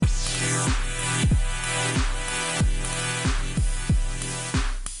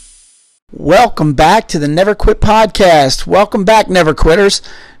Welcome back to the Never Quit Podcast. Welcome back, Never Quitters.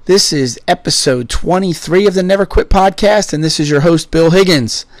 This is episode 23 of the Never Quit Podcast, and this is your host, Bill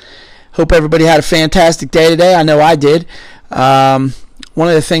Higgins. Hope everybody had a fantastic day today. I know I did. One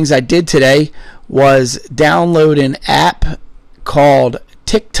of the things I did today was download an app called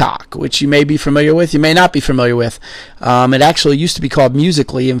TikTok, which you may be familiar with, you may not be familiar with. It actually used to be called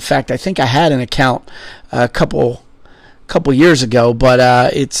Musical.ly. In fact, I think I had an account a couple years ago,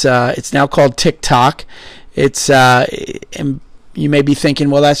 but it's now called TikTok. And you may be thinking,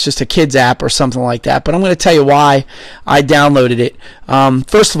 well, that's just a kids app or something like that, but I'm going to tell you why I downloaded it.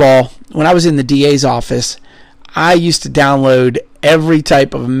 First of all, when I was in the DA's office, I used to download every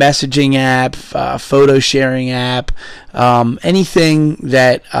type of messaging app, photo sharing app, anything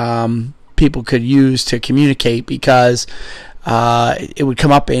that people could use to communicate, because it would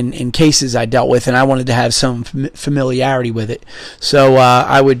come up in cases I dealt with, and I wanted to have some familiarity with it. So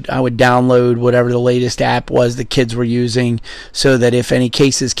I would download whatever the latest app was the kids were using, so that if any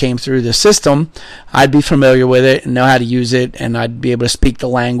cases came through the system, I'd be familiar with it and know how to use it, and I'd be able to speak the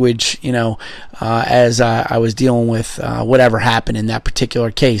language, as I was dealing with whatever happened in that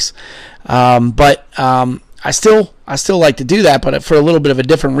particular case. But I still like to do that, but for a little bit of a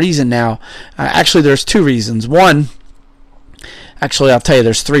different reason now. Actually, there's two reasons. Actually, I'll tell you,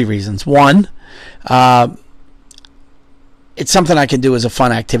 there's three reasons. One, it's something I can do as a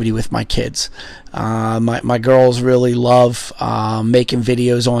fun activity with my kids. My girls really love making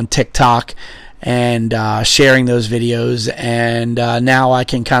videos on TikTok and sharing those videos, and now I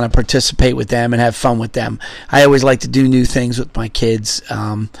can kind of participate with them and have fun with them. I always like to do new things with my kids,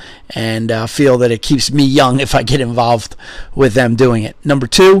 and feel that it keeps me young if I get involved with them doing it. Number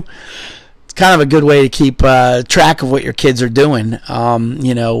two, it's kind of a good way to keep track of what your kids are doing.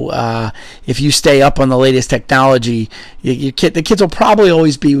 If you stay up on the latest technology, the kids will probably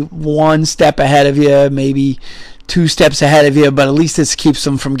always be one step ahead of you, maybe two steps ahead of you, but at least this keeps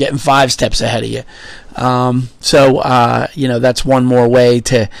them from getting 5 steps ahead of you. That's one more way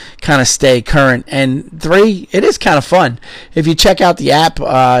to kind of stay current. And three, it is kind of fun. If you check out the app,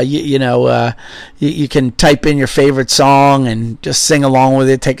 you can type in your favorite song and just sing along with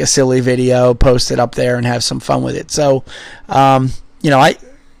it, take a silly video, post it up there, and have some fun with it. So, I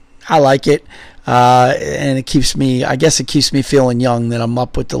like it. And it keeps me feeling young, that I'm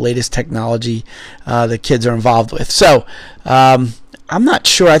up with the latest technology the kids are involved with. So I'm not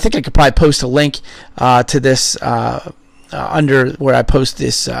sure. I think I could probably post a link to this under where I post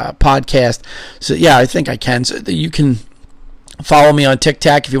this podcast. So yeah, I think I can. So you can follow me on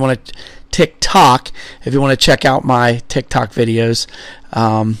TikTok if you want to check out my TikTok videos,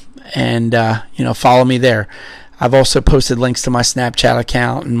 and follow me there. I've also posted links to my Snapchat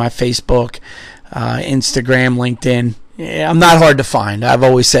account and my Facebook, Instagram, LinkedIn. Yeah, I'm not hard to find. I've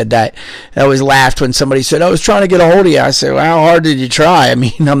always said that. I always laughed when somebody said, I was trying to get a hold of you. I said, well, how hard did you try? I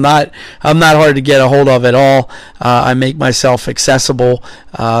mean, I'm not hard to get a hold of at all. I make myself accessible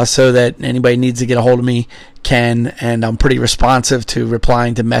so that anybody needs to get a hold of me can, and I'm pretty responsive to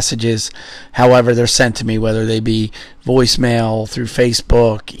replying to messages however they're sent to me, whether they be voicemail, through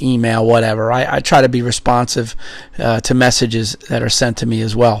Facebook, email, whatever. I try to be responsive to messages that are sent to me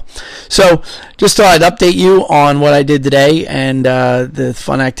as well. So just thought I'd update you on what I did today, and the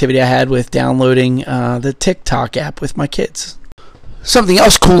fun activity I had with downloading the TikTok app with my kids. Something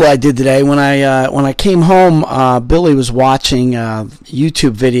else cool I did today, when I came home, Billy was watching a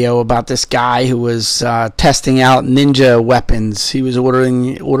YouTube video about this guy who was testing out ninja weapons. He was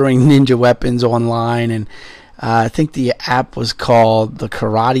ordering ninja weapons online, and I think the app was called the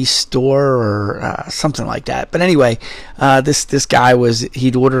Karate Store or something like that. But anyway, this guy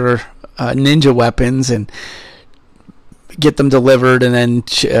he'd order ninja weapons and get them delivered, and then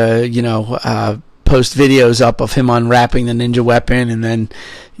post videos up of him unwrapping the ninja weapon, and then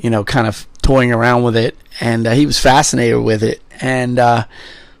kind of toying around with it, and he was fascinated with it. And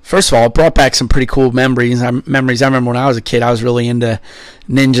first of all, it brought back some pretty cool memories. I remember when I was a kid, I was really into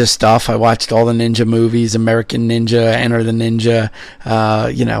ninja stuff. I watched all the ninja movies, American Ninja, Enter the Ninja,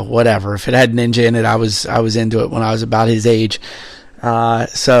 whatever. If it had ninja in it, I was into it when I was about his age.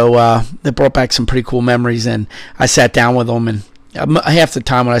 So it brought back some pretty cool memories, and I sat down with him, and half the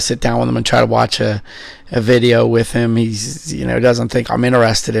time when I sit down with them and try to watch a a video with him. He's, doesn't think I'm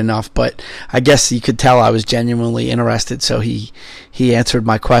interested enough, but I guess you could tell I was genuinely interested. So he answered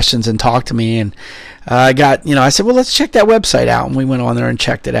my questions and talked to me, and I said, well, let's check that website out. And we went on there and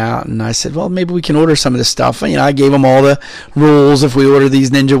checked it out. And I said, well, maybe we can order some of this stuff. I gave him all the rules. If we order these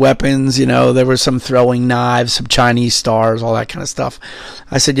ninja weapons, there was some throwing knives, some Chinese stars, all that kind of stuff.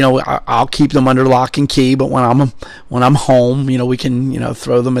 I said, I'll keep them under lock and key, but when I'm home, we can,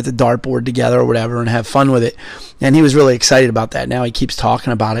 throw them at the dartboard together or whatever and have fun with it. And he was really excited about that. Now he keeps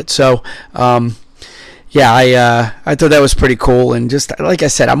talking about it. So, yeah, I thought that was pretty cool. And just like I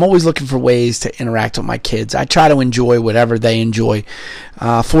said, I'm always looking for ways to interact with my kids. I try to enjoy whatever they enjoy.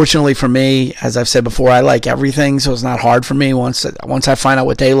 Fortunately for me, as I've said before, I like everything, so it's not hard for me. Once I find out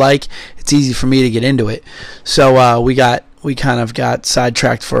what they like, it's easy for me to get into it. So we kind of got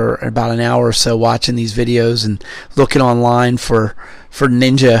sidetracked for about an hour or so watching these videos and looking online for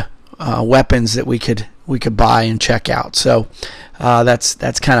ninja weapons that we could buy and check out. So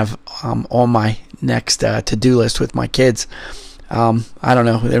that's kind of on my next to-do list with my kids. I don't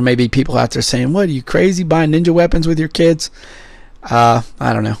know, there may be people out there saying, what, are you crazy buying ninja weapons with your kids? I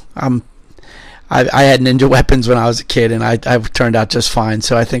don't know. I had ninja weapons when I was a kid, and I turned out just fine,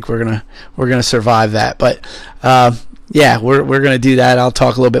 so I think we're gonna survive that. But yeah, we're gonna do that. I'll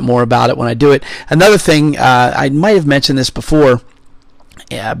talk a little bit more about it when I do it. Another thing, I might have mentioned this before.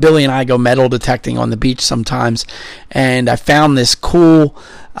 Yeah, Billy and I go metal detecting on the beach sometimes, and I found this cool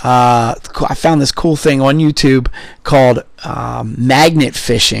thing on YouTube called magnet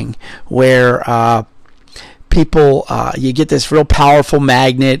fishing, where people you get this real powerful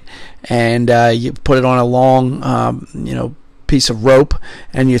magnet, and you put it on a long piece of rope,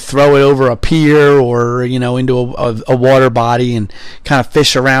 and you throw it over a pier or into a water body, and kind of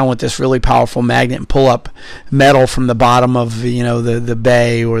fish around with this really powerful magnet and pull up metal from the bottom of the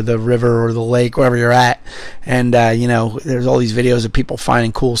bay or the river or the lake, wherever you're at. And there's all these videos of people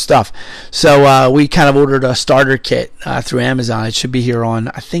finding cool stuff. So we kind of ordered a starter kit through Amazon. It should be here on,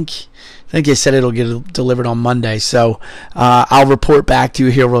 I think they said it'll get delivered on Monday. So I'll report back to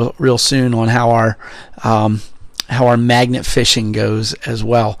you here real soon on how our magnet fishing goes as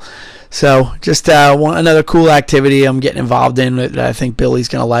well. So just another cool activity I'm getting involved in that I think Billy's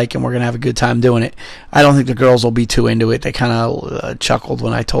going to like, and we're going to have a good time doing it. I don't think the girls will be too into it. They kind of chuckled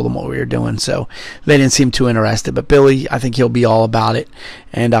when I told them what we were doing, so they didn't seem too interested. But Billy, I think he'll be all about it,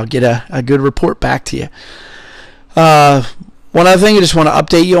 and I'll get a good report back to you. One other thing, I just want to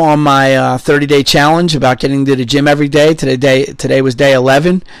update you on my 30-day challenge about getting to the gym every day. Today was day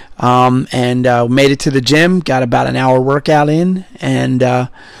 11, and made it to the gym, got about an hour workout in, and I'm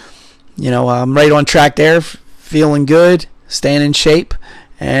right on track there, feeling good, staying in shape.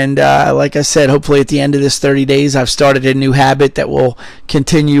 And like I said, hopefully at the end of this 30 days, I've started a new habit that will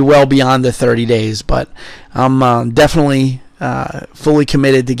continue well beyond the 30 days. But I'm definitely fully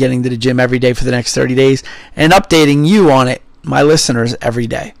committed to getting to the gym every day for the next 30 days and updating you on it, my listeners, every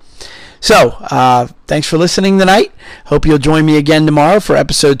day. So thanks for listening tonight. Hope you'll join me again tomorrow for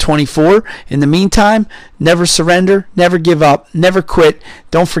episode 24. In the meantime, never surrender, never give up, never quit.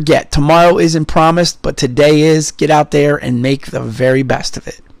 Don't forget, tomorrow isn't promised, but today is. Get out there and make the very best of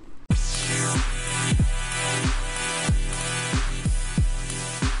it.